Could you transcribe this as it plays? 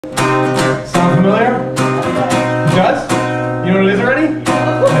familiar? It does? You know what it is already?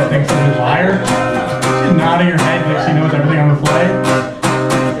 I think so, you liar. She's nodding her head like she knows everything on the fly.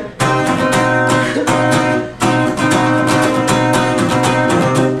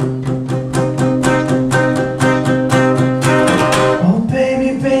 Oh baby,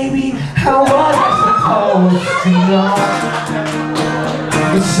 baby, how was I supposed to know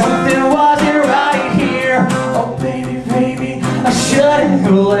that something wasn't right here? Oh baby, baby, I shouldn't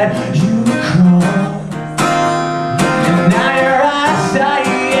have let you go. And now you're outside,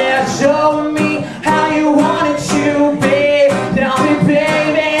 yeah, show me how you want it to be. Tell me,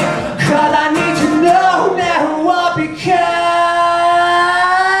 baby, 'cause I need to know now what because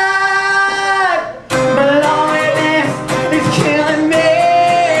my loneliness is killing me.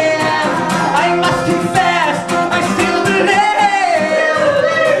 I must confess, I still believe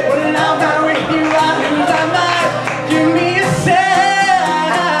when I'm not with you, I lose my mind. Give me a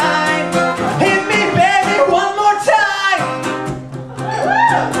sign, hit me, baby, one more time.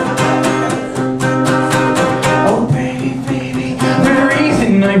 Oh baby, baby, the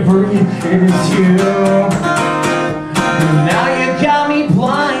reason I breathe is you. And now you got me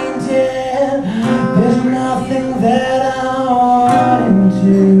blinded. There's nothing that I wouldn't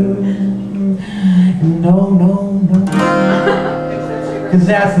do. No, no, no, 'cause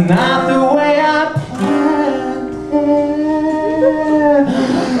that's not the way I planned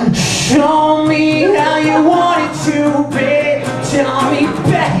it. Show me how you want it to be. Tell me,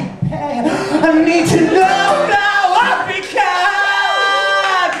 baby, I need to know now what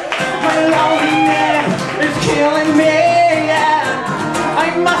because my loneliness is killing me. I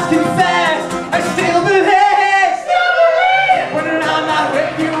must confess, I still believe when I'm not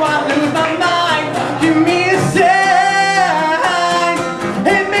with you, I lose my mind. Give me a sign,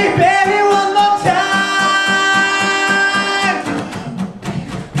 hit me, baby, one more time.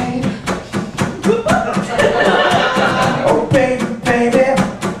 Oh baby, baby.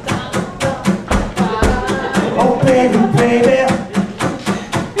 Oh baby, baby.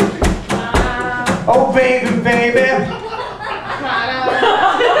 Oh baby, baby.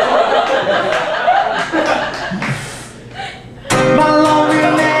 My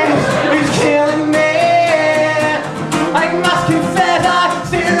loneliness is killing me. I must confess, I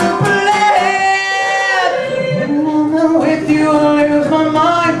still believe when I'm not with you, I lose my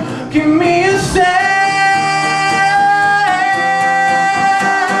mind. Give me a sign.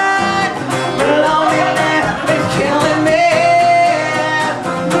 My loneliness is killing me.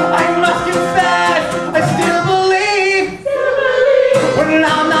 I must confess, I still believe when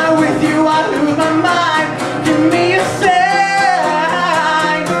I'm not with you, I lose my mind.